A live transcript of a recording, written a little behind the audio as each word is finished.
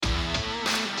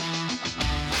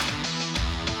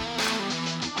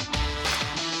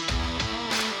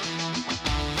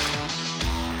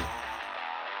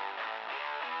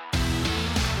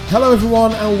Hello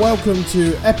everyone and welcome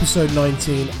to episode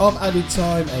 19 of Added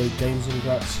Time, a Games and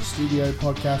Grats studio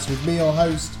podcast with me, your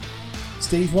host,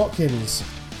 Steve Watkins.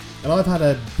 And I've had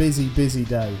a busy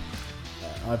day.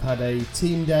 I've had a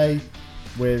team day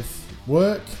with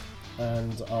work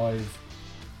and I've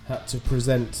had to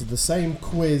present the same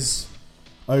quiz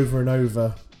over and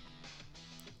over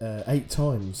 8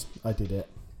 times I did it.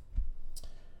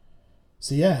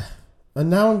 So yeah. And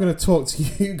now I'm going to talk to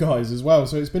you guys as well.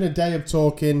 So it's been a day of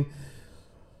talking.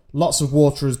 Lots of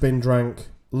water has been drank.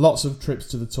 Lots of trips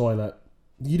to the toilet.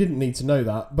 You didn't need to know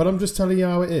that, but I'm just telling you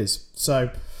how it is.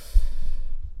 So,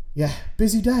 yeah,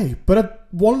 busy day. But I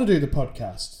want to do the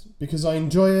podcast because I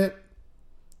enjoy it.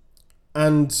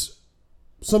 And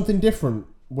something different.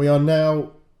 We are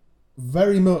now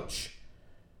very much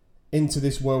into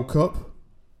this World Cup.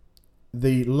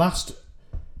 The last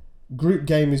group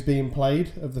game is being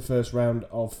played of the first round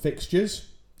of fixtures.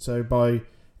 So by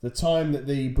the time that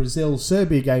the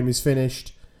Brazil-Serbia game is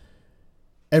finished,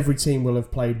 every team will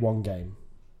have played one game.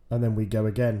 And then we go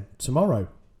again tomorrow.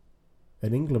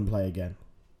 And England play again.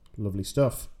 Lovely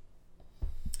stuff.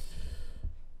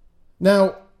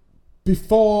 Now,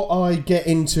 before I get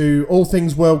into all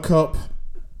things World Cup,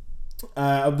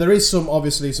 there is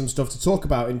obviously some stuff to talk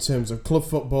about in terms of club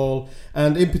football.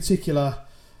 And in particular,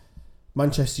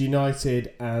 Manchester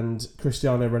United and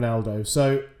Cristiano Ronaldo.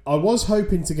 So I was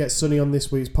hoping to get Sonny on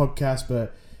this week's podcast,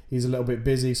 but he's a little bit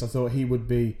busy, so I thought he would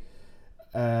be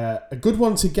a good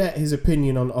one to get his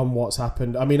opinion on what's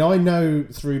happened. I mean, I know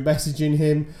through messaging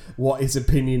him what his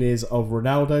opinion is of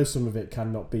Ronaldo. Some of it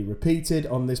cannot be repeated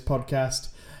on this podcast.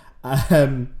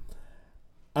 And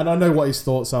I know what his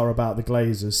thoughts are about the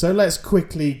Glazers. So let's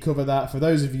quickly cover that. For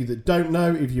those of you that don't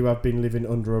know, if you have been living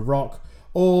under a rock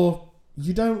or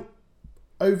you don't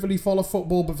overly follow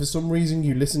football, but for some reason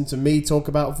you listen to me talk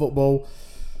about football.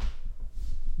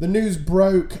 The news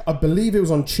broke, I believe it was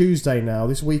on Tuesday now.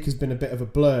 This week has been a bit of a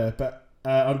blur, but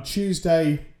on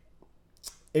Tuesday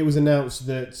it was announced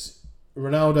that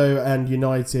Ronaldo and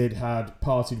United had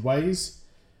parted ways.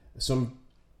 Some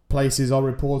places are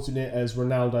reporting it as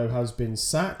Ronaldo has been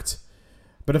sacked,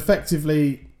 but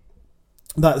effectively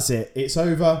that's it. It's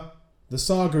over. The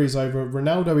saga is over.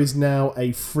 Ronaldo is now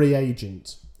a free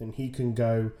agent. And he can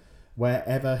go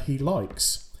wherever he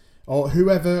likes or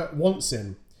whoever wants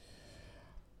him.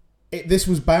 This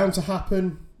was bound to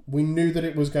happen. We knew that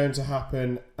it was going to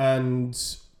happen, and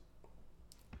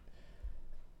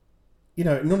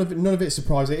none of it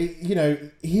surprised.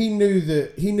 He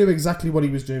knew exactly what he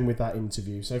was doing with that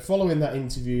interview. So following that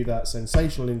interview, that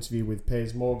sensational interview with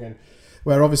Piers Morgan,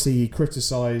 where obviously he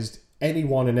criticised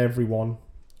anyone and everyone.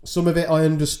 Some of it I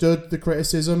understood the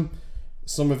criticism.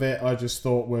 Some of it I just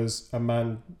thought was a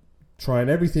man trying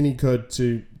everything he could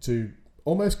to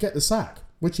almost get the sack,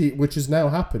 which has now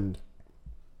happened.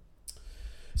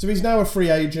 So he's now a free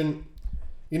agent.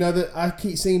 You know that I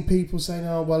keep seeing people saying,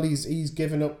 "Oh well, he's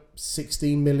given up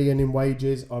 16 million in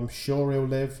wages. I'm sure he'll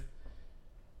live.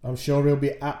 I'm sure he'll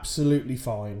be absolutely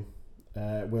fine."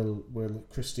 Will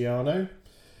Cristiano?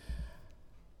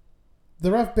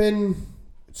 There have been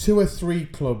 2 or 3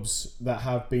 clubs that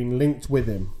have been linked with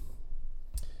him.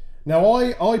 Now,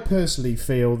 I personally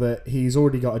feel that he's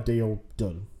already got a deal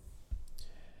done.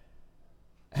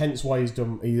 Hence why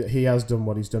he has done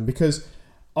what he's done. Because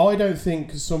I don't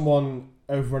think someone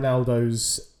of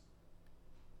Ronaldo's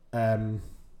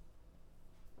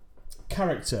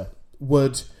character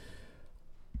would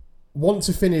want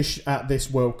to finish at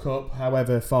this World Cup,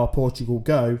 however far Portugal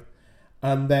go,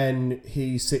 and then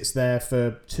he sits there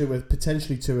for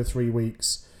potentially 2 or 3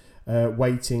 weeks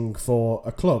waiting for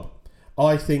a club.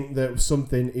 I think that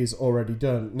something is already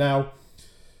done. Now,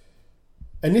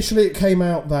 initially it came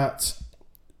out that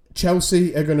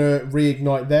Chelsea are going to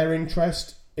reignite their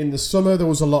interest. In the summer, there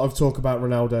was a lot of talk about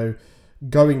Ronaldo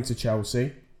going to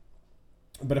Chelsea.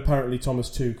 But apparently Thomas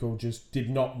Tuchel just did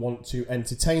not want to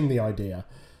entertain the idea.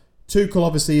 Tuchel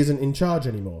obviously isn't in charge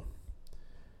anymore.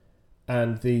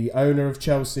 And the owner of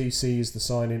Chelsea sees the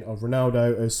signing of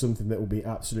Ronaldo as something that will be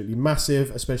absolutely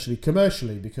massive, especially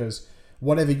commercially, because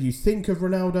whatever you think of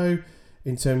Ronaldo,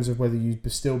 in terms of whether you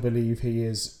still believe he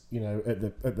is, at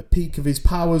the peak of his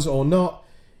powers or not,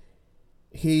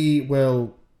 he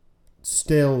will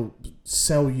still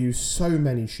sell you so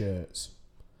many shirts.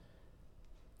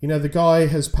 The guy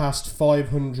has passed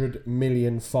 500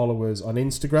 million followers on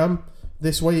Instagram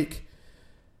this week.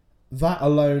 That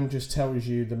alone just tells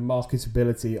you the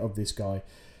marketability of this guy.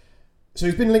 So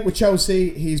he's been linked with Chelsea.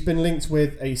 He's been linked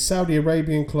with a Saudi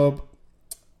Arabian club,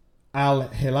 Al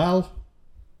Hilal.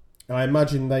 I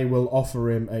imagine they will offer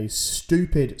him a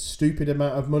stupid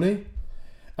amount of money.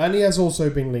 And he has also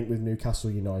been linked with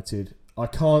Newcastle United. I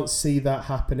can't see that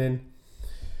happening.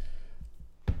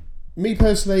 Me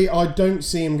personally, I don't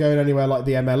see him going anywhere like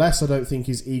the MLS. I don't think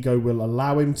his ego will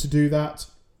allow him to do that.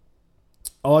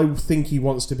 I think he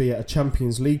wants to be at a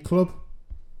Champions League club,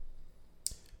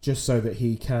 just so that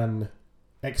he can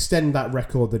extend that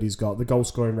record that he's got, the goal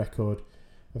scoring record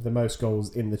of the most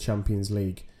goals in the Champions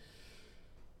League.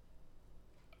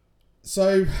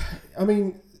 So, I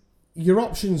mean, your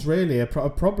options really are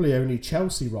probably only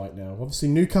Chelsea right now. Obviously,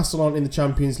 Newcastle aren't in the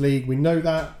Champions League. We know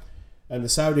that. And the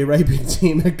Saudi Arabian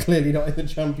team are clearly not in the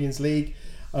Champions League.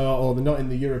 Or they're not in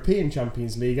the European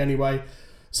Champions League anyway.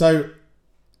 So,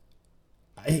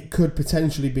 it could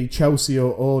potentially be Chelsea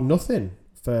or nothing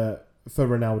for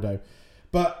Ronaldo.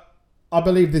 But I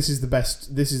believe this is the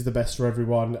best. This is the best for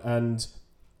everyone. And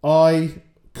I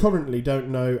currently don't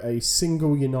know a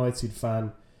single United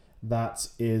fan that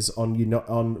is on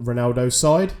Ronaldo's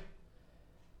side.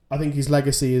 I think his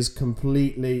legacy is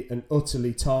completely and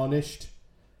utterly tarnished.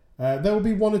 There will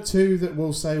be one or two that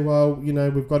will say, well,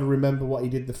 we've got to remember what he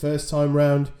did the first time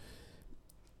round.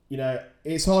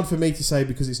 It's hard for me to say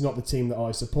because it's not the team that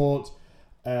I support.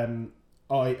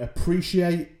 I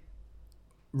appreciate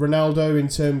Ronaldo in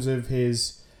terms of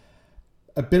his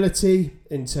ability,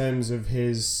 in terms of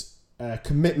his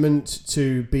commitment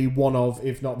to be one of,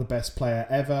 if not the best player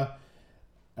ever,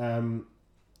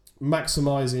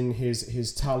 maximising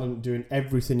his talent, doing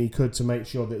everything he could to make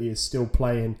sure that he is still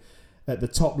playing at the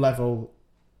top level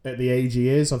at the age he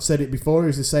is. I've said it before,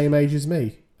 he's the same age as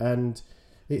me, and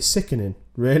it's sickening,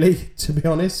 really, to be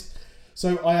honest.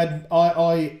 So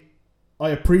I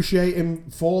appreciate him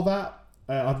for that.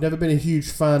 I've never been a huge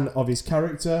fan of his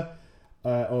character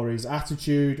or his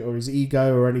attitude or his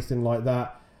ego or anything like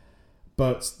that.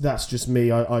 But that's just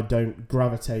me. I don't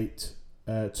gravitate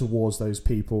towards those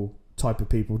type of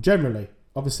people generally.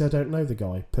 Obviously, I don't know the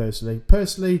guy personally.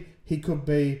 Personally, he could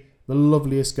be the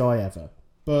loveliest guy ever.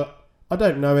 But I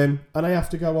don't know him, and I have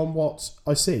to go on what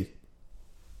I see.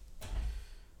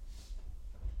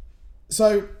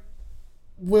 So,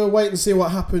 we'll wait and see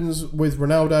what happens with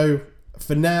Ronaldo.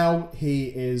 For now, he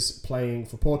is playing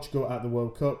for Portugal at the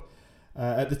World Cup.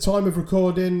 At the time of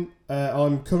recording,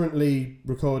 I'm currently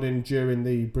recording during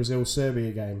the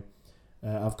Brazil-Serbia game.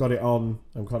 I've got it on.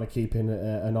 I'm kind of keeping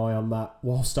an eye on that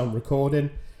whilst I'm recording.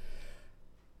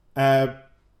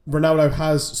 Ronaldo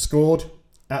has scored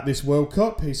at this World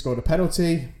Cup. He scored a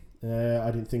penalty.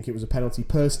 I didn't think it was a penalty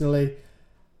personally.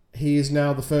 He is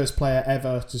now the first player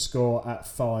ever to score at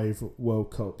 5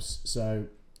 World Cups. So,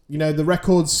 the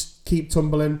records keep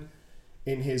tumbling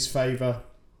in his favour.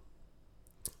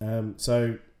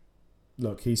 So,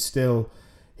 look, he's still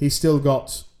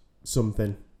got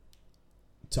something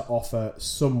to offer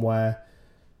somewhere.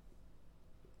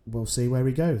 We'll see where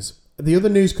he goes. The other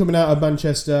news coming out of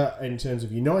Manchester in terms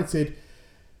of United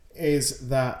is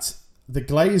that the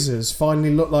Glazers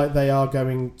finally look like they are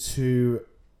going to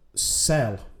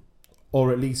sell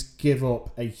or at least give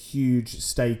up a huge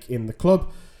stake in the club.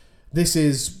 This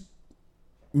is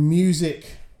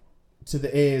music to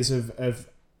the ears of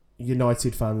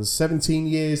United fans. 17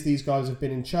 years these guys have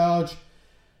been in charge,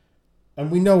 and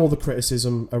we know all the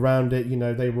criticism around it.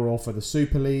 They were all for the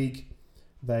Super League.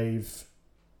 They've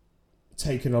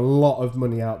taken a lot of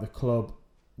money out of the club.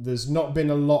 There's not been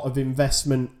a lot of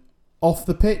investment off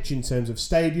the pitch in terms of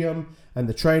stadium and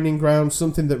the training ground,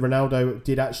 something that Ronaldo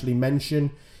did actually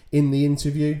mention in the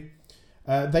interview.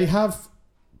 They have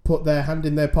put their hand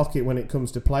in their pocket when it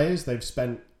comes to players. They've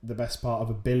spent the best part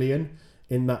of $1 billion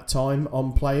in that time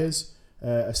on players.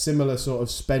 A similar sort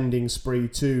of spending spree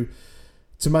to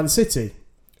Man City.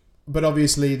 But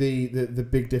obviously the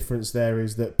big difference there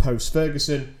is that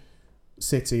post-Ferguson,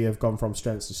 City have gone from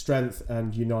strength to strength,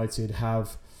 and United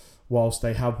have, whilst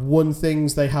they have won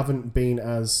things, they haven't been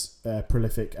as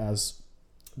prolific as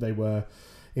they were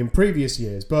in previous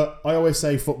years. But I always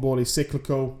say football is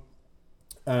cyclical,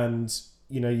 and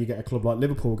you get a club like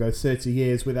Liverpool go 30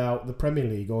 years without the Premier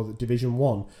League or the Division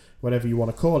 1, whatever you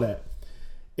want to call it.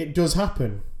 It does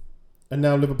happen. And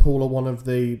now Liverpool are one of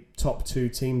the top 2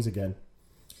 teams again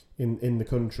in the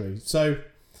country. So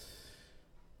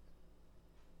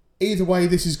either way,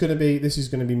 this is going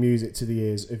to be music to the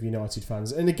ears of United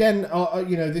fans. And again,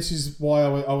 this is why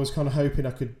I was kind of hoping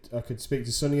I could speak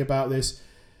to Sonny about this,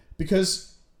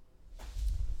 because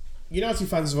United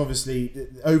fans have obviously,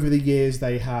 over the years,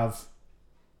 they have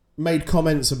made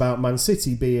comments about Man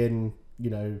City being,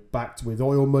 backed with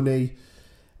oil money.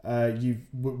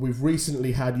 We've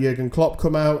recently had Jurgen Klopp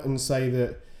come out and say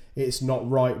that it's not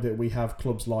right that we have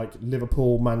clubs like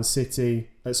Liverpool, Man City,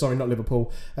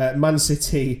 Man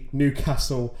City,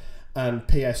 Newcastle, and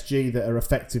PSG that are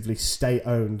effectively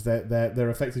state-owned. They're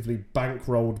effectively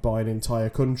bankrolled by an entire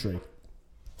country.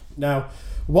 Now,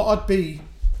 what I'd be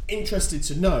interested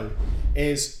to know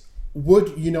is,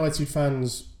 would United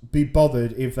fans be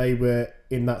bothered if they were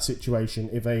in that situation?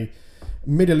 If a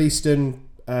Middle Eastern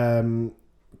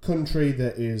country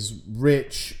that is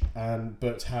rich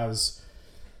but has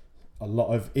a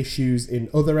lot of issues in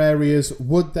other areas,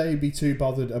 would they be too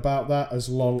bothered about that as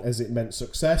long as it meant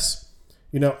success?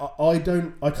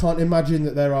 I can't imagine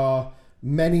that there are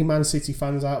many Man City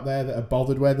fans out there that are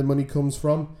bothered where the money comes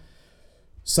from.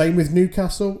 Same with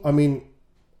Newcastle. I mean,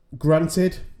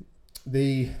 granted,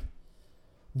 the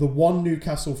one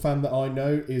Newcastle fan that I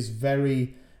know is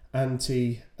very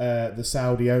anti the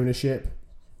Saudi ownership,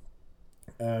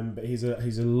 but he's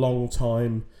a long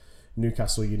time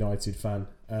Newcastle United fan,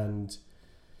 and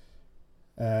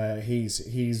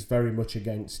he's very much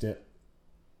against it.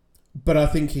 But I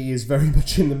think he is very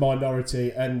much in the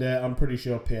minority, and I'm pretty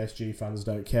sure PSG fans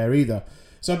don't care either.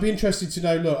 So I'd be interested to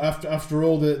know, look, after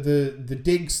all the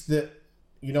digs that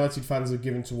United fans have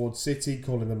given towards City,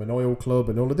 calling them an oil club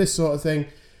and all of this sort of thing,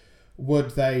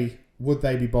 would they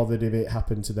be bothered if it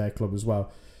happened to their club as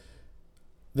well?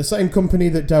 The same company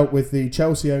that dealt with the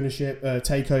Chelsea ownership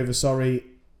takeover,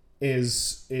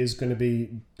 is going to be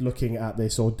looking at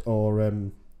this or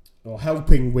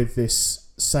helping with this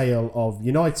sale of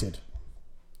United.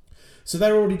 So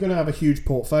they're already going to have a huge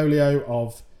portfolio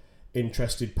of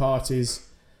interested parties.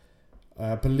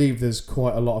 I believe there's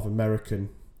quite a lot of American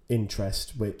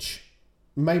interest, which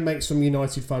may make some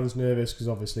United fans nervous because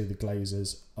obviously the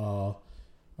Glazers are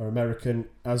American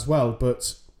as well.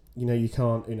 But you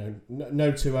can't,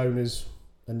 no two owners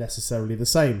are necessarily the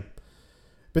same.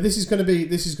 But this is going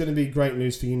to be great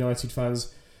news for United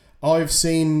fans. I've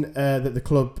seen that the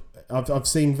club. I've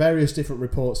seen various different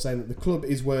reports saying that the club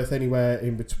is worth anywhere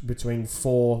in between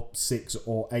 4, 6,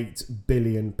 or 8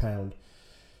 billion pound.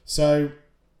 So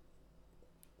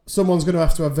someone's going to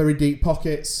have very deep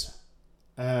pockets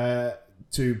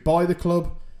to buy the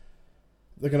club.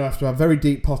 They're going to have very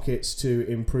deep pockets to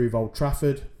improve Old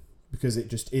Trafford, because it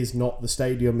just is not the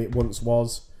stadium it once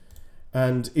was.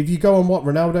 And if you go on what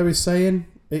Ronaldo is saying,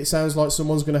 it sounds like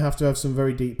someone's going to have some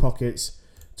very deep pockets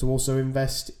to also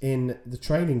invest in the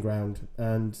training ground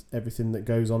and everything that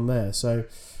goes on there. So,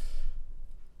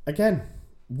 again,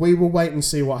 we will wait and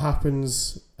see what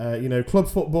happens. Club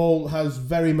football has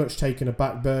very much taken a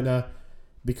back burner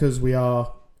because we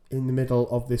are in the middle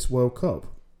of this World Cup.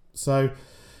 So,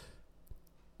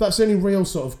 that's the only real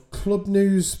sort of club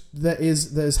news that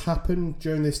has happened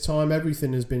during this time.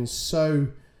 Everything has been so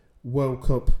World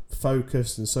Cup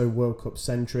focused and so World Cup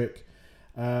centric.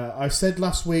 I said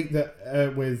last week that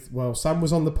Sam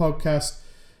was on the podcast,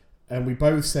 and we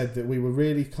both said that we were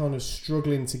really kind of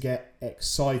struggling to get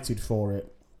excited for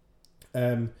it.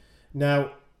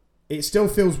 Now, it still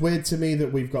feels weird to me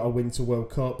that we've got a Winter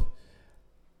World Cup.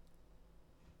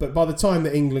 But by the time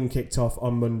that England kicked off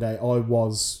on Monday, I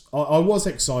was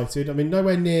excited. I mean,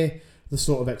 nowhere near the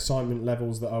sort of excitement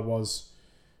levels that I was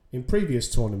in previous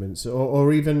tournaments,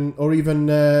 or even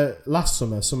last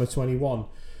summer 21,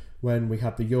 when we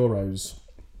had the Euros.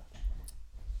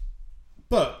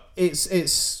 But it's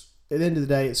at the end of the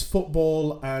day, it's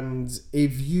football, and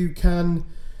if you can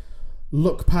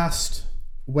look past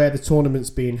where the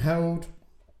tournament's being held,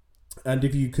 and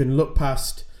if you can look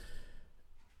past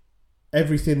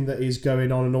everything that is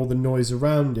going on and all the noise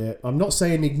around it, I'm not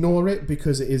saying ignore it,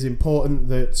 because it is important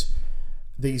that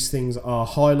these things are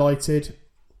highlighted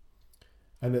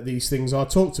and that these things are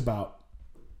talked about.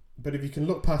 But if you can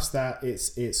look past that,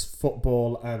 it's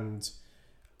football, and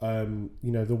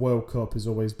the World Cup has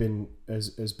always been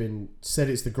has been said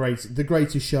it's the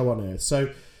greatest show on earth.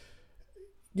 So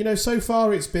so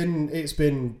far it's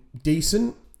been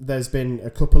decent. There's been a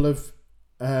couple of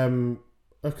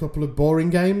boring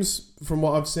games from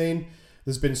what I've seen.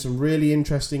 There's been some really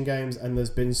interesting games, and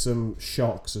there's been some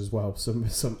shocks as well.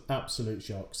 Some absolute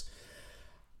shocks.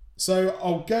 So I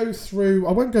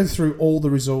won't go through all the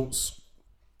results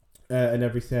and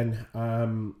everything.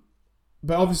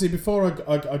 But obviously, before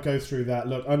I go through that,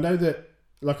 look, I know that,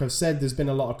 like I've said, there's been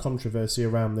a lot of controversy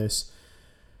around this.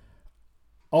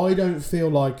 I don't feel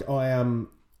like I am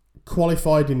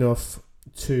qualified enough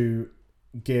to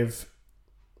give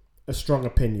a strong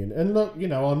opinion. And look,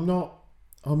 I'm not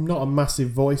a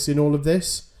massive voice in all of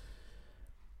this,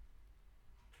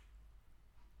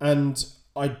 and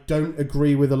I don't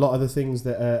agree with a lot of the things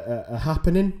that are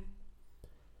happening.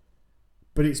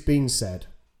 But it's been said,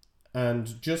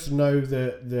 and just know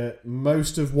that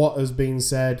most of what has been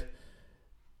said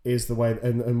is the way,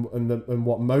 and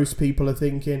what most people are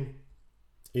thinking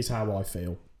is how I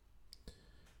feel.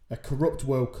 a corrupt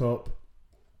World Cup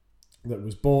that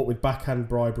was bought with backhand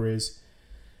briberies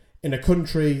in a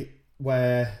country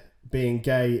where being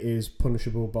gay is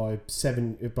punishable by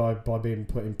being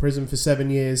put in prison for 7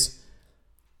 years,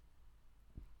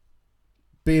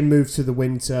 being moved to the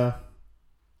winter,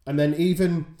 and then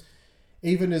even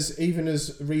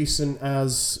as recent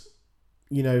as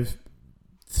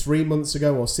 3 months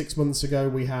ago or 6 months ago,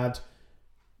 we had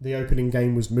the opening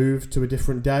game was moved to a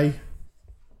different day,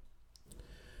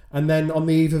 and then on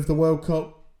the eve of the World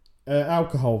Cup,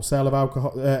 sale of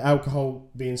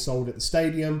alcohol being sold at the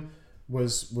stadium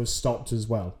was stopped as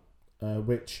well.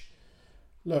 Which,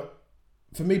 look,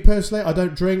 for me personally, I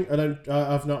don't drink.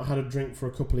 I've not had a drink for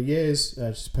a couple of years.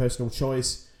 Just a personal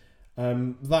choice.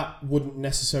 That wouldn't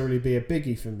necessarily be a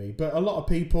biggie for me, but a lot of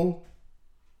people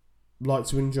like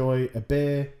to enjoy a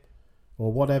beer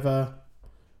or whatever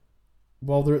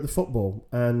while they're at the football.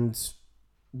 And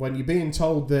when you're being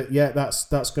told that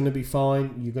that's going to be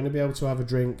fine, you're going to be able to have a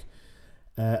drink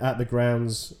at the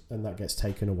grounds, and that gets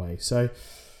taken away. So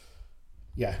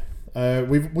yeah,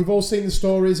 we've all seen the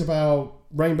stories about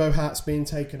rainbow hats being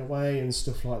taken away and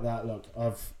stuff like that. Look,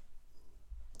 I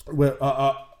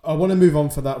want to move on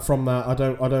from that. I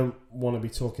don't want to be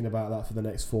talking about that for the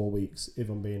next 4 weeks, if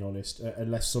I'm being honest,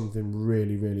 unless something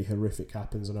really, really horrific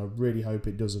happens, and I really hope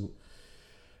it doesn't.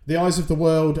 The eyes of the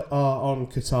world are on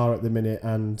Qatar at the minute,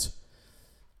 and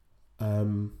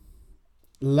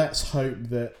let's hope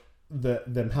that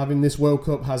them having this World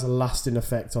Cup has a lasting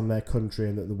effect on their country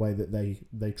and that the way that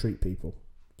they treat people.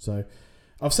 So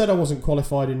I've said I wasn't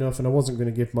qualified enough and I wasn't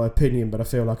going to give my opinion, but I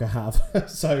feel like I have.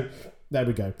 So there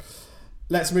we go.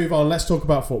 Let's move on. Let's talk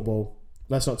about football.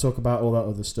 Let's not talk about all that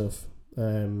other stuff.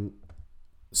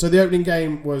 So the opening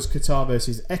game was Qatar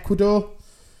versus Ecuador.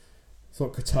 I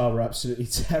thought Qatar were absolutely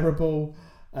terrible.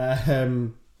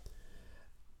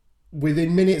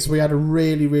 Within minutes, we had a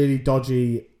really, really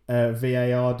dodgy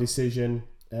VAR decision.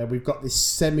 We've got this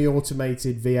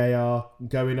semi-automated VAR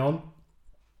going on.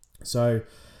 So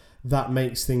that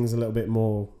makes things a little bit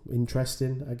more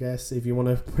interesting, I guess, if you want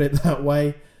to put it that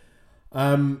way.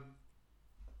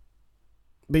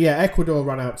 But yeah, Ecuador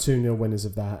ran out 2-0 winners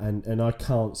of that, and I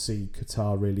can't see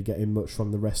Qatar really getting much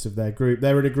from the rest of their group.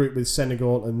 They're in a group with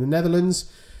Senegal and the Netherlands.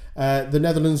 The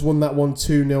Netherlands won that one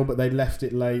 2-0, but they left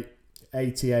it late,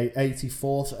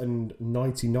 84th and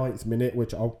 99th minute,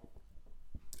 which I'll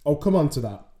come on to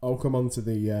that. I'll come on to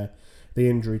the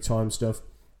injury time stuff.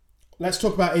 Let's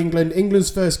talk about England. England's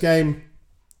first game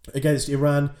against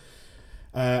Iran,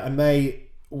 and they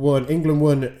won. England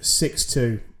won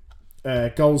 6-2.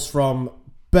 Goals from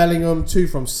Bellingham, 2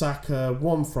 from Saka,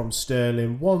 1 from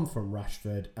Sterling, 1 from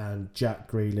Rashford, and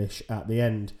Jack Grealish at the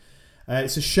end.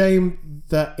 It's a shame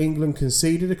that England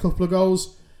conceded a couple of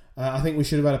goals. I think we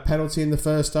should have had a penalty in the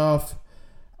first half.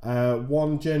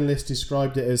 One journalist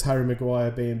described it as Harry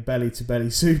Maguire being belly-to-belly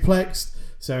suplexed.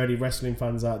 So any wrestling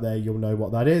fans out there, you'll know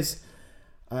what that is.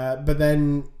 But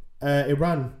then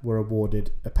Iran were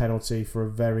awarded a penalty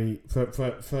for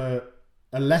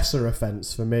a lesser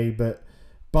offence for me, but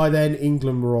by then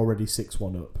England were already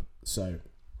 6-1 up. So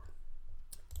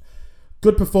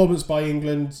good performance by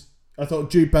England. I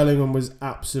thought Jude Bellingham was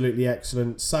absolutely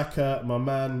excellent. Saka, my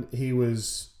man, he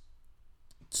was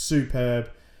superb.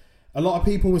 A lot of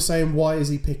people were saying, why has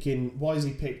he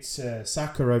picked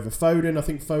Saka over Foden? I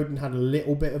think Foden had a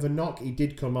little bit of a knock. He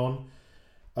did come on.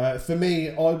 For me,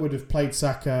 I would have played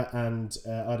Saka and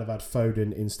I'd have had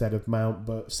Foden instead of Mount,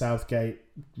 but Southgate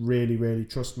really, really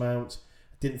trust Mount.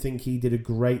 Didn't think he did a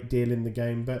great deal in the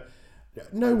game, but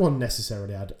no one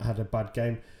necessarily had a bad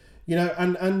game.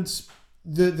 And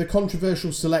the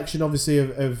controversial selection, obviously,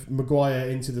 of Maguire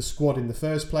into the squad in the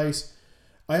first place,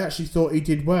 I actually thought he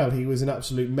did well. He was an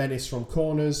absolute menace from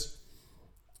corners.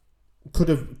 Should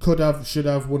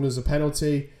have won as a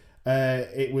penalty.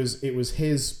 It was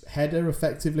his header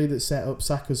effectively that set up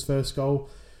Saka's first goal.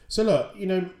 So look,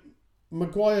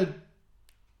 Maguire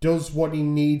does what he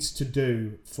needs to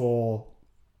do for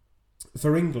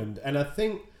England, and I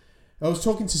think I was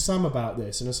talking to Sam about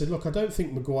this, and I said, look, I don't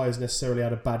think Maguire's necessarily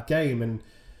had a bad game, and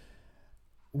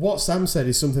what Sam said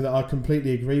is something that I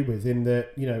completely agree with, in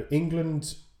that,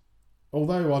 England,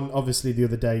 although on obviously the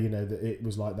other day, that it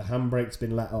was like the handbrake's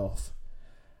been let off,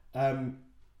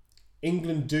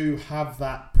 England do have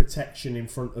that protection in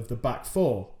front of the back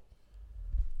four.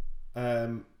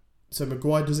 So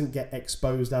Maguire doesn't get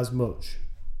exposed as much.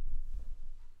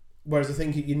 Whereas I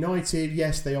think at United,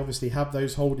 yes, they obviously have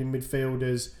those holding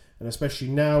midfielders, and especially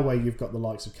now where you've got the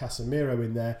likes of Casemiro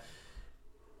in there,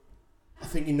 I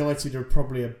think United are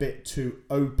probably a bit too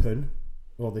open,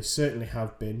 or they certainly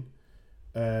have been,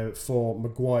 for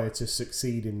Maguire to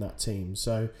succeed in that team.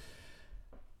 So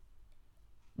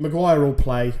Maguire will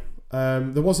play.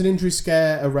 There was an injury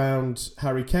scare around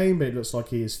Harry Kane, but it looks like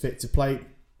he is fit to play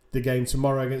the game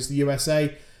tomorrow against the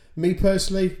USA. Me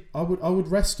personally, I would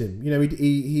rest him. You know,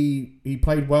 he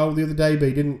played well the other day, but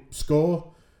he didn't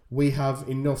score. We have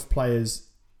enough players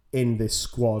in this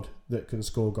squad that can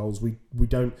score goals.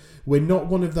 We're not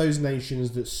one of those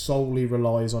nations that solely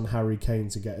relies on Harry Kane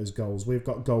to get us goals. We've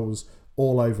got goals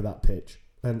all over that pitch,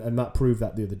 and that proved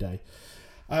that the other day.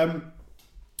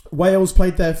 Wales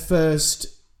played their first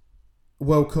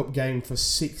World Cup game for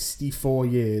 64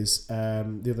 years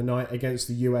the other night against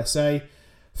the USA.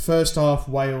 First half,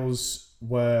 Wales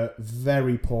were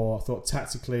very poor. I thought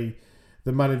tactically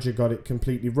the manager got it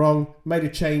completely wrong. Made a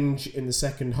change in the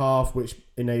second half, which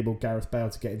enabled Gareth Bale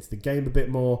to get into the game a bit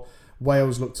more.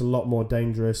 Wales looked a lot more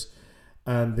dangerous.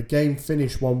 And the game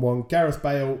finished 1-1. Gareth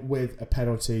Bale with a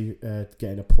penalty,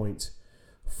 getting a point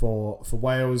for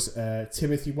Wales.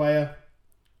 Timothy Weah,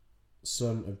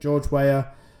 son of George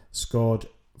Weah, scored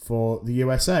for the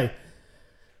USA.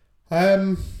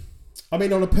 I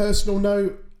mean, on a personal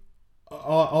note,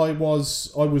 I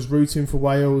was rooting for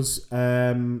Wales.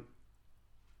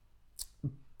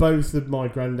 Both of my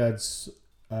granddads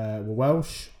were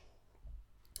Welsh.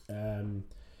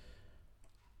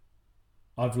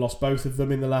 I've lost both of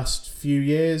them in the last few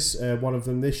years. One of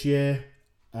them this year,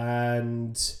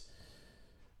 and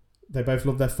they both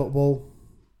love their football.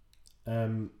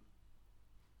 And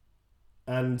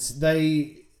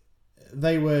they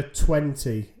were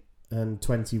 20 and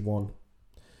 21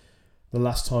 the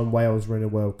last time Wales were in a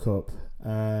World Cup.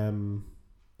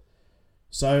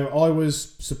 So I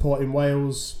was supporting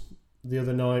Wales the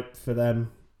other night for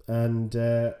them, and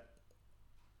I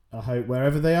hope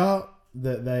wherever they are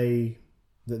that they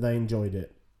enjoyed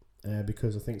it,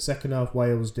 because I think second half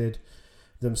Wales did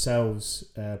themselves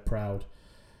proud.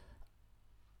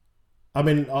 I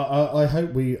mean, I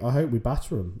hope we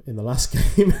batter them in the last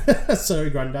game. Sorry,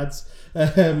 granddads.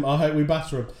 I hope we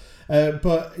batter them.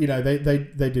 But you know,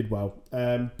 they did well.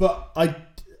 But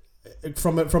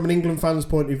from an England fan's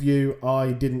point of view,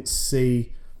 I didn't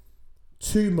see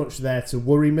too much there to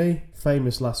worry me.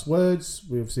 Famous last words.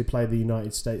 We obviously play the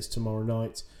United States tomorrow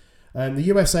night. The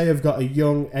USA have got a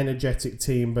young, energetic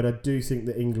team, but I do think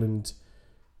that England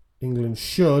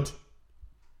should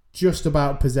just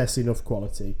about possess enough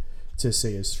quality to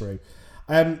see us through.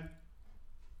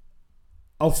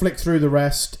 I'll flick through the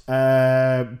rest,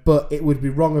 but it would be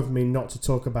wrong of me not to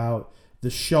talk about the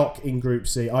shock in Group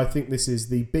C. I think this is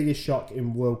the biggest shock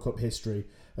in World Cup history,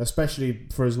 especially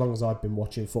for as long as I've been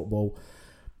watching football.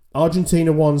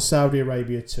 Argentina 1, Saudi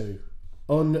Arabia 2.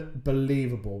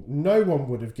 Unbelievable. No one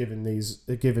would have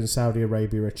given Saudi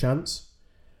Arabia a chance.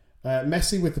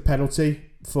 Messi with the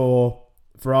penalty for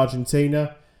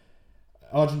Argentina.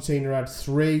 Argentina had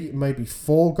 3, maybe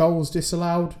 4 goals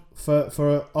disallowed for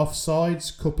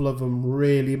offsides. A couple of them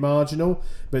really marginal,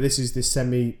 but this is this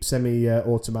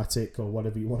semi-automatic, or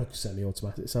whatever you want to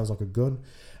semi-automatic. It sounds like a gun.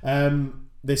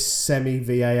 This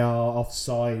semi-VAR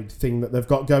offside thing that they've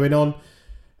got going on.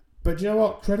 But you know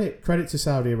what? Credit to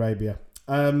Saudi Arabia.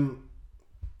 A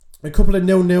couple of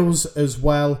 0-0s as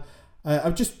well.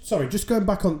 Just going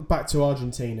back to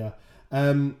Argentina.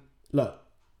 Look,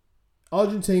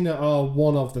 Argentina are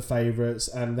one of the favourites,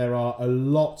 and there are a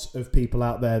lot of people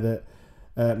out there that,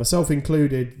 myself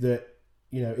included, that,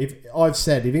 you know, if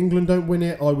England don't win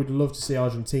it, I would love to see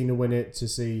Argentina win it, to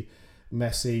see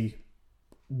Messi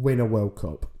win a World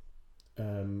Cup.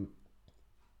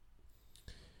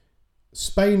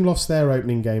 Spain lost their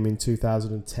opening game in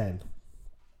 2010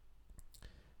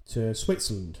 to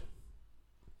Switzerland,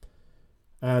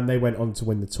 and they went on to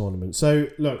win the tournament. So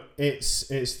look, it's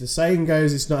the saying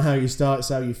goes, it's not how you start, it's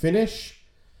how you finish.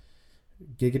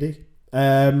 Giggity.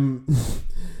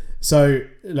 So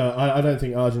look, I don't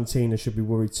think Argentina should be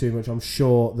worried too much. I'm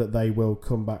sure that they will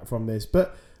come back from this,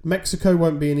 but Mexico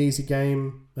won't be an easy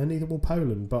game, and neither will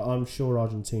Poland, but I'm sure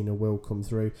Argentina will come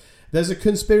through. There's a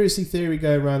conspiracy theory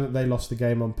going around that they lost the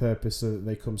game on purpose so that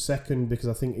they come second, because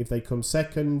I think if they come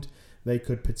second, they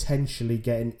could potentially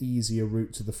get an easier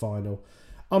route to the final.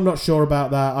 I'm not sure about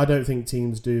that. I don't think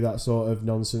teams do that sort of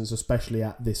nonsense, especially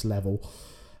at this level.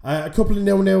 A couple of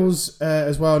 0-0s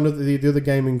as well. The other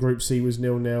game in Group C was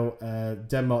 0-0.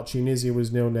 Denmark-Tunisia was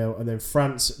 0-0. And then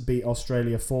France beat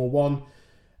Australia 4-1.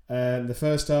 The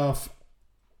first half,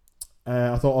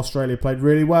 I thought Australia played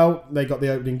really well. They got the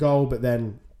opening goal, but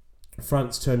then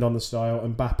France turned on the style,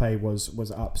 and Mbappe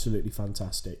was absolutely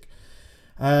fantastic.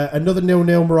 Another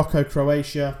 0-0,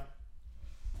 Morocco-Croatia.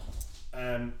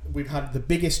 We've had the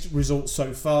biggest result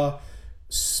so far,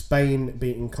 Spain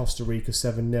beating Costa Rica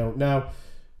 7-0. Now,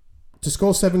 to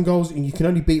score 7 goals, and you can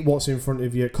only beat what's in front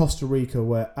of you. Costa Rica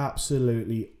were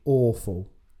absolutely awful.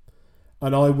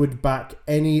 And I would back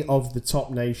any of the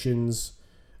top nations.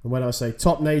 And when I say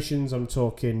top nations, I'm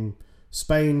talking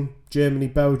Spain, Germany,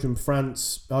 Belgium,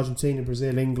 France, Argentina,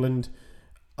 Brazil, England.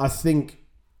 I think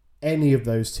any of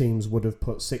those teams would have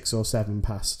put 6 or 7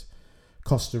 past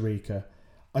Costa Rica.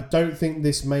 I don't think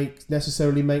this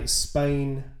necessarily makes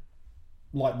Spain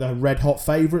like the red hot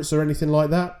favourites or anything like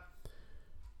that.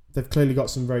 They've clearly got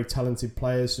some very talented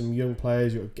players, some young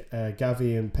players. You've got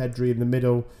Gavi and Pedri in the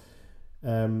middle.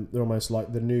 They're almost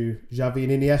like the new Xavi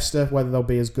and Iniesta. Whether they'll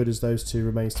be as good as those two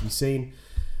remains to be seen.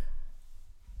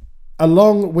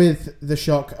 Along with the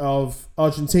shock of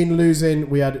Argentina losing,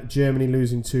 we had Germany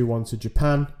losing 2-1 to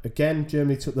Japan. Again,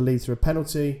 Germany took the lead through a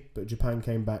penalty, but Japan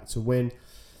came back to win.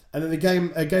 And then a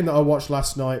game that I watched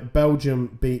last night,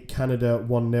 Belgium beat Canada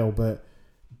 1-0, but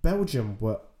Belgium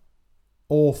were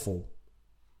awful.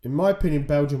 In my opinion,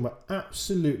 Belgium were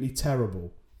absolutely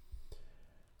terrible.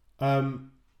 Canada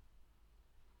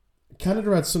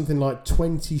had something like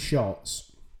 20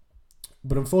 shots,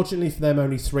 but unfortunately for them,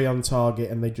 only 3 on target,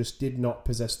 and they just did not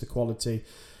possess the quality.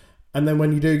 And then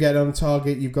when you do get on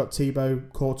target, you've got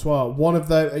Thibaut Courtois. One of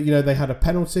the, they had a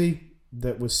penalty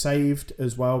that was saved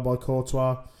as well by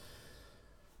Courtois.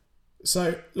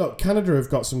 So, look, Canada have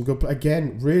got some good,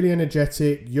 again, really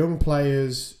energetic, young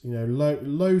players,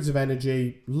 loads of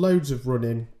energy, loads of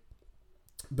running.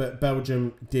 But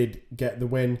Belgium did get the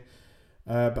win.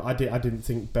 But I didn't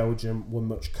think Belgium were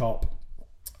much cop.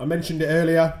 I mentioned it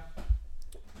earlier.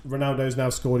 Ronaldo's now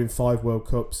scored in 5 World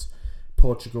Cups.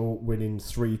 Portugal winning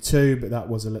 3-2, but that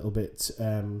was a little bit...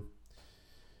 it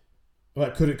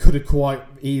could have quite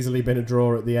easily been a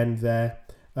draw at the end there.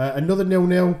 Another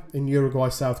 0-0 in Uruguay,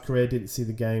 South Korea. Didn't see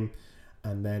the game.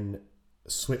 And then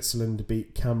Switzerland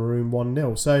beat Cameroon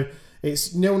 1-0. So it's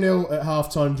 0-0 at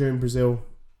halftime during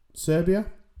Brazil-Serbia.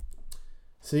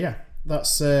 So yeah,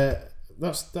 that's the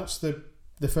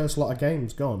first lot of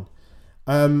games gone.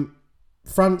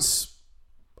 France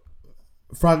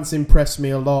impressed me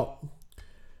a lot.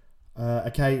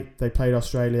 Okay, they played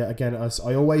Australia. Again, as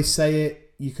I always say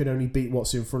it, you can only beat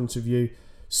what's in front of you.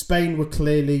 Spain were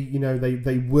clearly,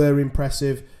 they were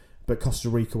impressive, but Costa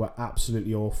Rica were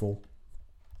absolutely awful.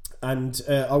 And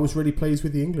I was really pleased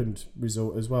with the England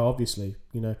result as well, obviously,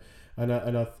 and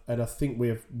I think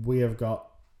we have got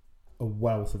a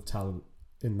wealth of talent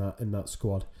in that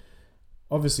squad.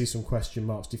 Obviously, some question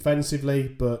marks defensively,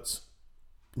 but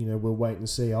we'll wait and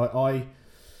see. I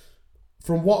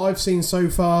from what I've seen so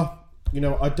far,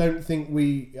 I don't think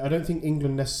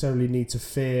England necessarily need to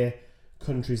fear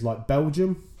countries like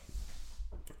Belgium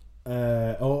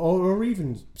or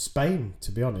even Spain,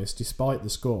 to be honest, despite the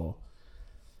score.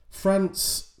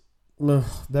 France,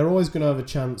 they're always going to have a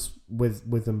chance with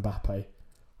Mbappe.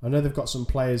 I know they've got some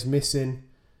players missing,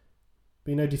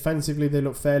 but defensively they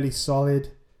look fairly solid.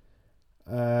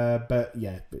 But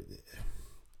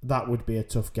that would be a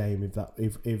tough game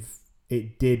if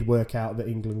it did work out that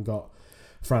England got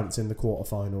France in the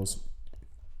quarterfinals.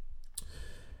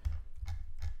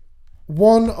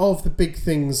 One of the big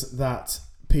things that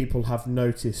people have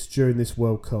noticed during this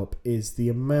World Cup is the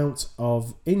amount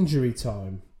of injury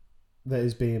time that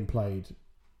is being played.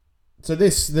 So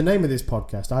the name of this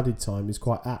podcast, Added Time, is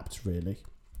quite apt, really.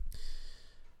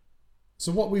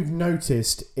 So what we've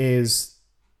noticed is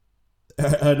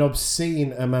an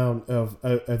obscene amount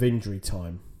of injury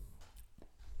time.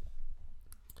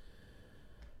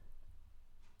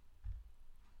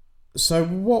 So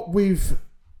what we've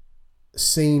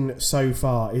seen so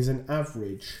far is an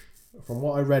average, from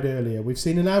what I read earlier, we've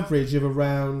seen an average of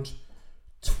around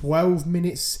 12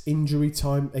 minutes injury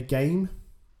time a game.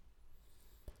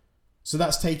 So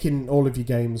that's taking all of your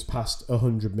games past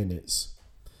 100 minutes.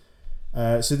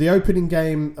 So the opening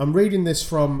game, I'm reading this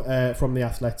from The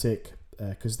Athletic,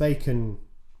 because they can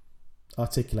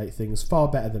articulate things far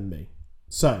better than me.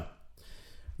 So,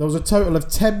 there was a total of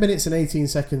 10 minutes and 18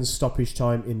 seconds stoppage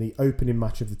time in the opening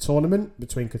match of the tournament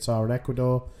between Qatar and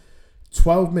Ecuador.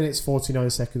 12 minutes 49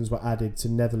 seconds were added to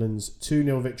Netherlands'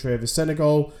 2-0 victory over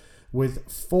Senegal,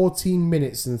 with 14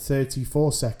 minutes and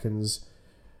 34 seconds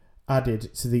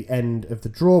added to the end of the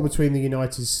draw between the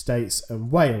United States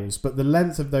and Wales. But the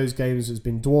length of those games has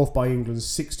been dwarfed by England's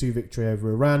 6-2 victory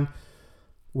over Iran,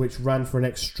 which ran for an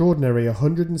extraordinary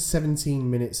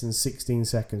 117 minutes and 16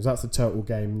 seconds. That's the total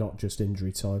game, not just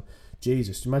injury time.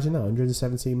 Jesus, imagine that,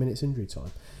 117 minutes injury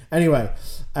time. Anyway,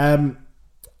 a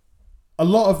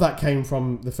lot of that came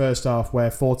from the first half, where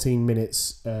 14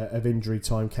 minutes of injury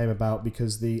time came about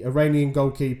because the Iranian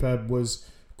goalkeeper was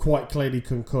quite clearly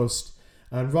concussed,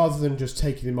 and rather than just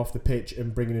taking him off the pitch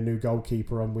and bringing a new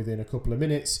goalkeeper on within a couple of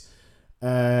minutes,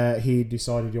 he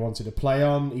decided he wanted to play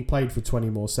on. He played for 20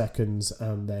 more seconds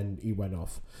and then he went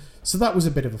off. So that was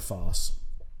a bit of a farce.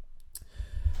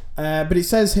 But it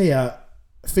says here,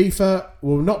 FIFA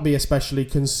will not be especially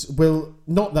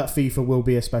FIFA will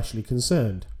be especially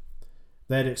concerned.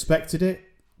 They'd expected it,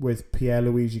 with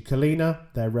Pierluigi Collina,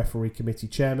 their referee committee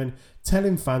chairman,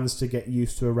 telling fans to get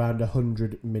used to around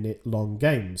 100-minute long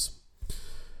games.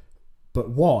 But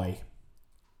why?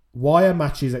 Why are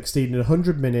matches exceeding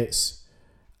 100 minutes,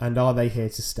 and are they here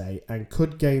to stay? And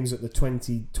could games at the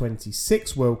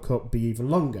 2026 World Cup be even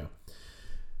longer?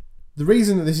 The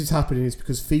reason that this is happening is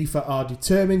because FIFA are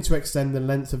determined to extend the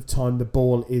length of time the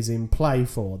ball is in play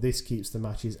for. This keeps the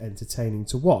matches entertaining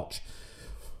to watch.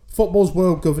 Football's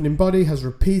world governing body has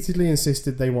repeatedly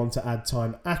insisted they want to add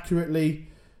time accurately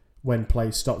when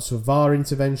play stops for VAR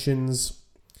interventions,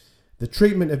 the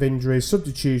treatment of injuries,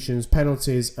 substitutions,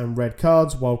 penalties and red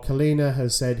cards, while Collina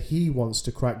has said he wants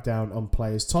to crack down on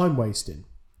players' time wasting.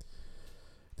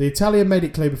 The Italian made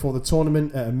it clear before the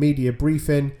tournament at a media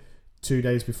briefing 2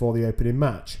 days before the opening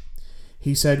match.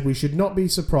 He said we should not be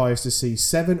surprised to see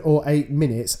 7 or 8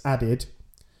 minutes added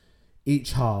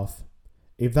each half,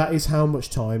 if that is how much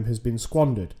time has been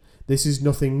squandered. This is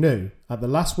nothing new. At the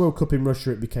last World Cup in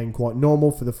Russia, it became quite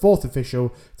normal for the fourth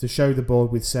official to show the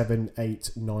board with 7,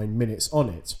 8, 9 minutes on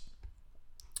it.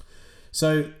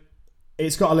 So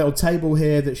it's got a little table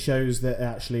here that shows that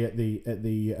actually at the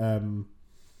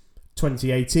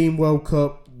 2018 World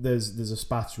Cup, there's a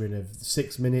spattering of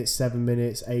 6 minutes, 7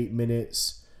 minutes, 8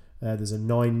 minutes. There's a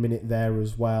 9-minute there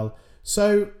as well.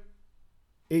 So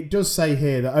it does say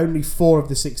here that only 4 of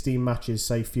the 16 matches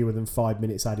say fewer than 5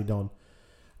 minutes added on,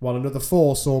 while another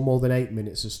 4 saw more than 8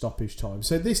 minutes of stoppage time.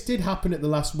 So this did happen at the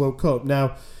last World Cup.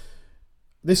 Now,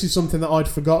 this is something that I'd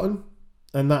forgotten,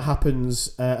 and that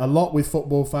happens a lot with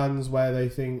football fans, where they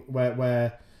think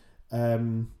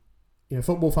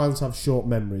football fans have short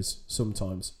memories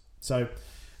sometimes. So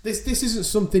this isn't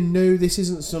something new. This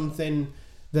isn't something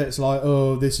that's like,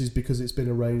 oh, this is because it's been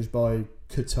arranged by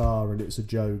Qatar and it's a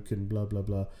joke and blah blah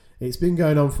blah. It's been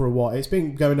going on for a while. It's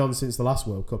been going on since the last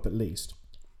World Cup at least.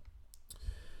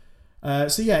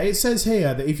 It says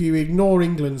here that if you ignore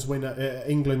England's win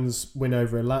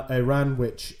over Iran,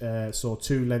 which saw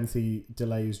 2 lengthy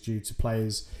delays due to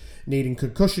players needing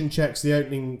concussion checks, the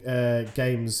opening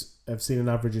games have seen an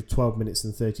average of 12 minutes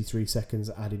and 33 seconds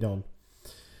added on.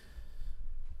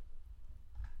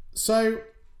 So,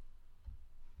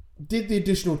 did the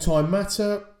additional time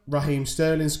matter? Raheem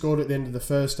Sterling scored at the end of the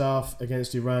first half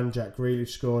against Iran. Jack Grealish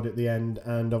scored at the end,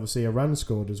 and obviously Iran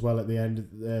scored as well at the end.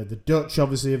 The Dutch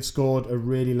obviously have scored a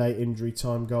really late injury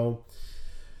time goal.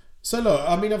 So look,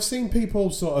 I mean, I've seen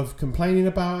people sort of complaining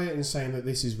about it and saying that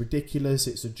this is ridiculous,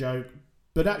 it's a joke.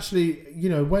 But actually, you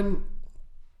know,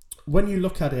 when you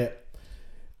look at it,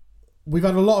 we've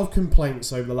had a lot of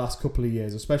complaints over the last couple of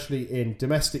years, especially in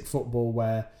domestic football,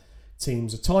 where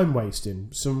teams are time wasting.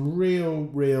 Some real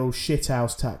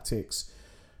shithouse tactics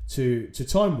to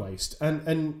time waste,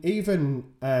 and even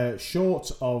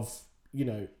short of, you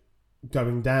know,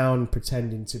 going down,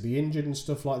 pretending to be injured and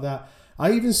stuff like that.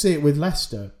 I even see it with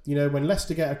Leicester. You know, when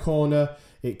Leicester get a corner,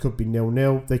 it could be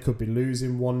 0-0. They could be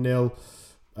losing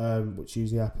 1-0, which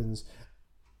usually happens.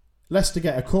 Leicester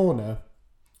get a corner.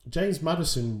 James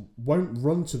Maddison won't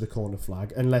run to the corner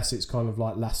flag unless it's kind of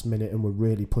like last minute and we're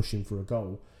really pushing for a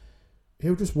goal.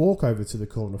 He'll just walk over to the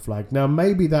corner flag. Now,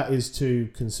 maybe that is to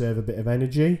conserve a bit of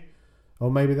energy,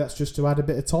 or maybe that's just to add a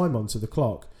bit of time onto the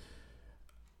clock.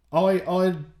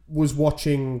 I was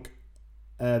watching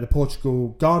the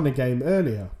Portugal-Ghana game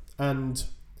earlier, and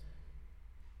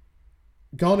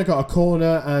Ghana got a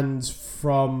corner, and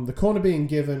from the corner being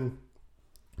given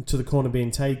to the corner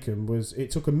being taken, it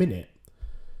took a minute.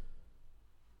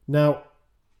 Now,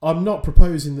 I'm not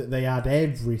proposing that they add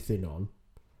everything on,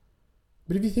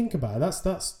 but if you think about it,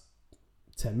 that's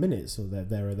 10 minutes or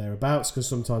there or thereabouts, because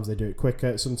sometimes they do it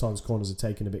quicker. Sometimes corners are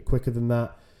taken a bit quicker than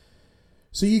that.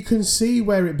 So you can see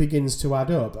where it begins to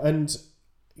add up. And,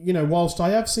 you know, whilst I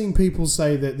have seen people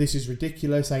say that this is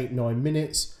ridiculous, 8-9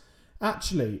 minutes,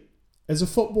 actually, as a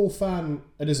football fan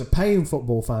and as a paying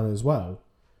football fan as well,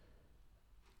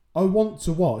 I want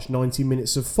to watch 90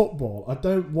 minutes of football. I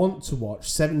don't want to watch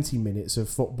 70 minutes of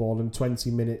football and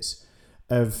 20 minutes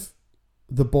of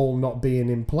the ball not being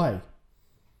in play.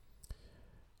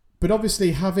 But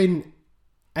obviously having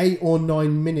 8 or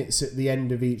 9 minutes at the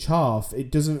end of each half,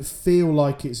 it doesn't feel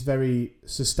like it's very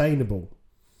sustainable,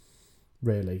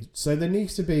 really. So there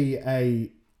needs to be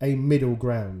a middle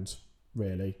ground,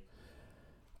 really.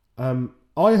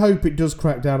 I hope it does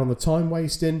crack down on the time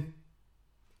wasting.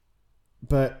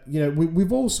 But, you know,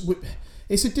 we've also...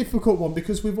 it's a difficult one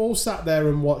because we've all sat there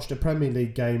and watched a Premier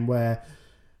League game where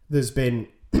there's been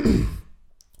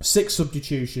 6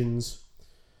 substitutions,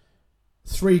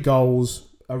 3 goals,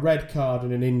 a red card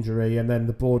and an injury, and then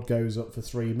the board goes up for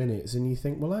 3 minutes, and you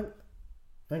think, well,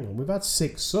 hang on, we've had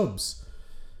 6 subs.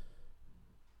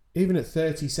 Even at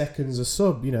 30 seconds a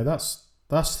sub,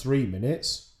 that's 3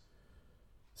 minutes.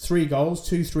 3 goals,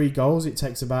 3 goals. It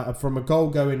takes about, from a goal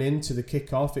going in to the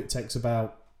kick-off, it takes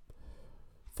about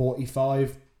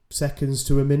 45 seconds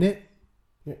to a minute.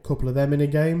 A couple of them in a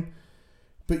game.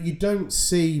 But you don't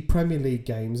see Premier League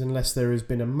games unless there has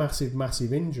been a massive,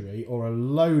 massive injury or a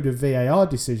load of VAR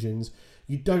decisions.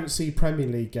 You don't see Premier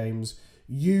League games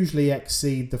usually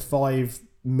exceed the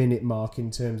 5-minute mark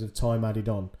in terms of time added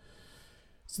on.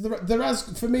 So there has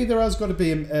got to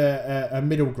be a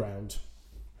middle ground.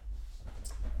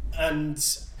 And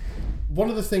one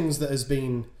of the things that has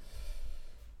been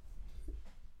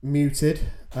muted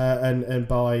and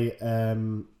by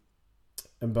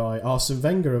Arsene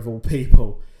Wenger of all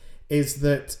people is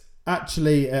that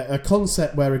actually a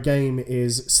concept where a game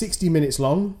is 60 minutes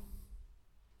long,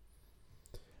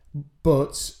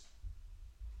 but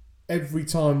every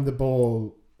time the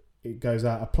ball it goes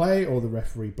out of play or the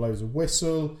referee blows a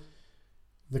whistle,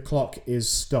 the clock is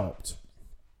stopped.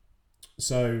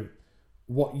 So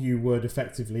what you would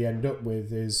effectively end up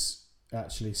with is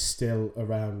actually still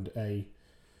around a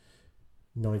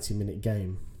 90-minute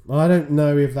game. I don't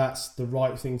know if that's the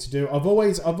right thing to do. I've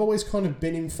always kind of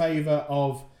been in favour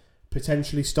of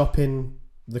potentially stopping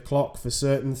the clock for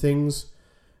certain things.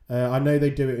 I know they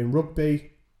do it in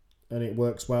rugby, and it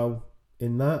works well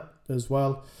in that as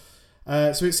well.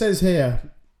 So it says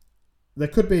here, there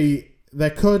could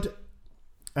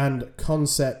and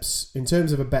concepts in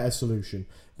terms of a better solution.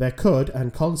 There could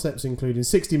and concepts including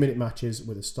 60-minute matches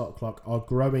with a stop clock are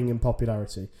growing in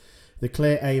popularity. The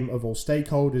clear aim of all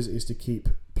stakeholders is to keep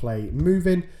play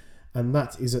moving, and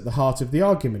that is at the heart of the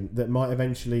argument that might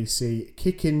eventually see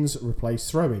kick-ins replace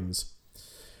throw-ins.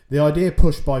 The idea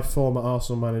pushed by former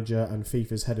Arsenal manager and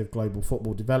FIFA's head of global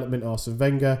football development, Arsene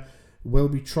Wenger, will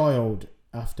be trialled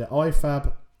after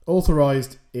IFAB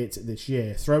authorised it this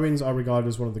year. Throw-ins are regarded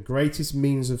as one of the greatest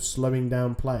means of slowing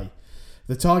down play.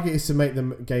 The target is to make the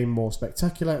game more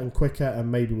spectacular and quicker,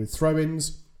 and maybe with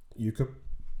throw-ins you could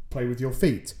play with your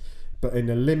feet, but in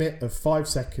a limit of 5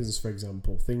 seconds, for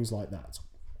example. Things like that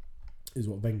is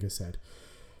what Wenger said.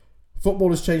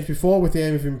 Football has changed before with the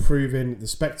aim of improving the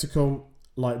spectacle,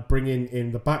 like bringing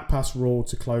in the back pass rule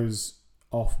to close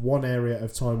off one area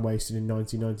of time wasted in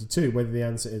 1992. Whether the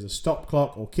answer is a stop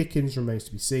clock or kick-ins remains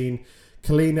to be seen.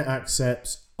 Kalina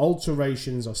accepts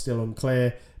alterations are still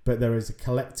unclear, but there is a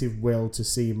collective will to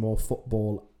see more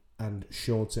football and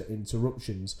shorter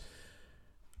interruptions.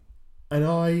 And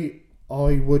I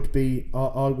would be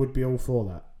all for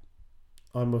that.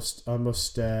 I must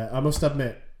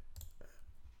admit.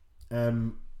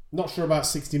 Not sure about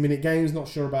 60-minute games. Not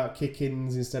sure about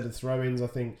kick-ins instead of throw-ins. I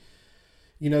think,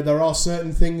 there are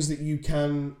certain things that you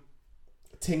can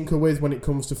tinker with when it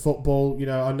comes to football.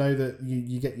 I know that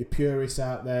you get your purists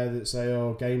out there that say,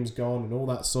 "Oh, game's gone" and all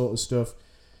that sort of stuff.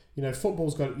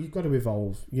 You've got to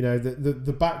evolve.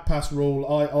 The back pass rule.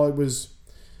 I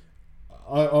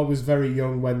was very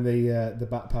young when the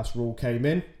back pass rule came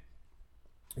in,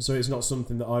 so it's not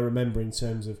something that I remember in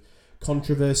terms of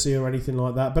controversy or anything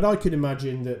like that. But I could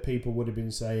imagine that people would have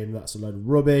been saying that's a load of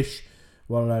rubbish,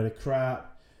 what a load of crap.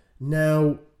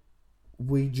 Now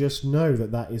we just know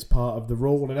that is part of the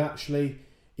rule, and actually,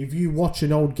 if you watch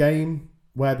an old game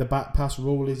where the back pass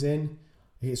rule is in,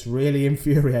 it's really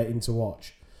infuriating to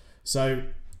watch. So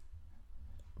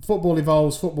football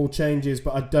evolves, football changes,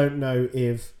 but I don't know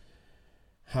if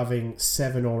having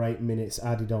 7 or 8 minutes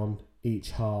added on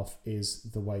each half is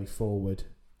the way forward.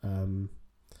 And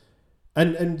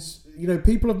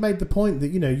people have made the point that,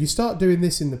 you start doing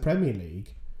this in the Premier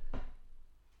League,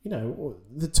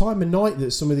 the time of night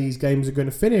that some of these games are going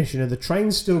to finish, the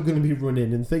train's still going to be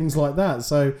running and things like that.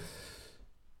 So,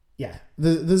 yeah,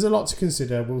 there's a lot to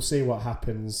consider. We'll see what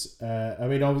happens. I've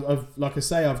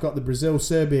got the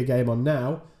Brazil-Serbia game on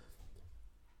now,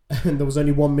 and there was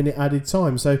only 1 minute added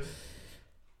time. So,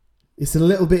 it's a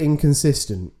little bit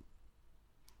inconsistent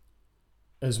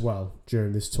as well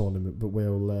during this tournament, but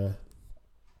we'll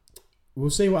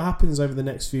see what happens over the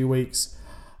next few weeks.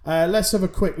 Let's have a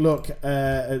quick look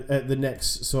at the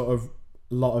next sort of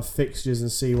lot of fixtures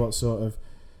and see what sort of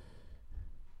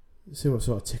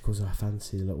tickles our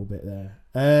fancy a little bit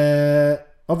there.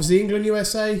 Obviously, England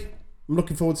USA. I'm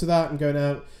looking forward to that. I'm going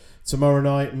out tomorrow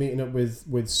night, meeting up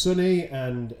with Sonny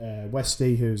and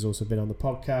Westy, who's also been on the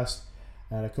podcast,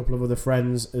 and a couple of other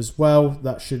friends as well.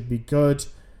 That should be good.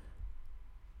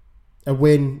 a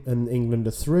win and England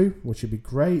are through, which would be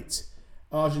great.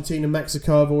 Argentina,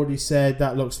 Mexico, I've already said.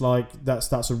 That looks like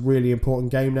that's a really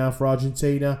important game now for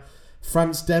Argentina.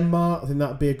 France, Denmark, I think that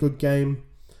would be a good game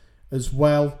as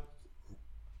well.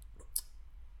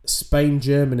 Spain,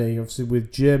 Germany, obviously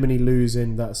with Germany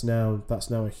losing, that's now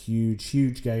a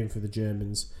huge game for the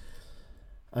Germans.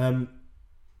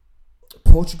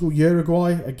 Portugal,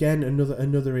 Uruguay, again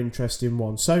another interesting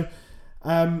one. So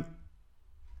some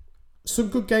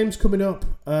good games coming up.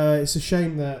 It's a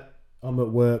shame that I'm at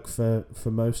work for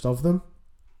most of them.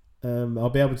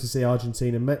 I'll be able to see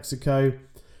Argentina, Mexico.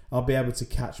 I'll be able to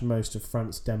catch most of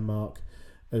France, Denmark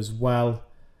as well.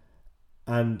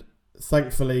 And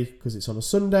thankfully, because it's on a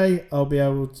Sunday, I'll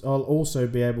also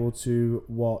be able to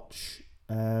watch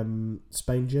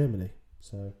Spain, Germany.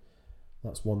 So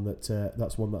that's one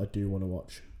that I do want to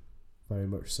watch, very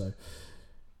much so.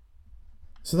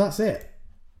 So that's it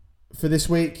for this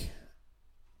week.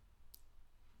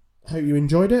 Hope you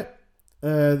enjoyed it.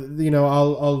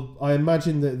 I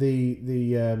imagine that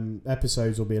the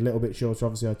episodes will be a little bit shorter.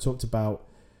 Obviously, I talked about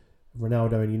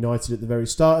Ronaldo and United at the very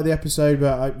start of the episode,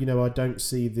 but I don't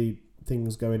see the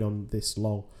things going on this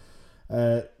long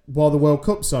while the World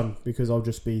Cup's on, because I'll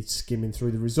just be skimming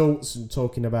through the results and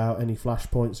talking about any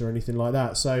flashpoints or anything like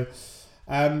that. So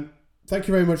thank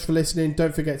you very much for listening.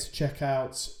 Don't forget to check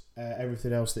out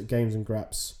everything else that Games and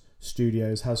Graps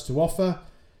Studios has to offer.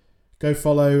 Go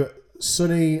follow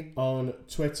Sonny on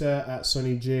Twitter at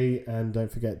SonnyG, and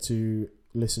don't forget to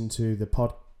listen to the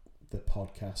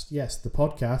podcast. Yes, the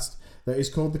podcast that is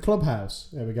called The Clubhouse.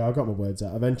 There we go. I got my words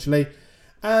out eventually.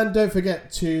 And don't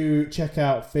forget to check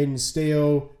out Finn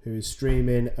Steele, who is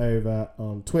streaming over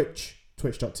on Twitch,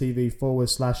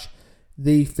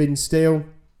 twitch.tv/The Finn Steele.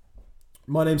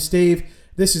 My name's Steve.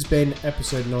 This has been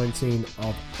episode 19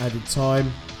 of Added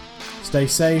Time. Stay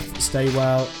safe, stay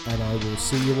well, and I will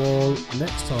see you all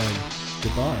next time.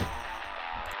 Goodbye.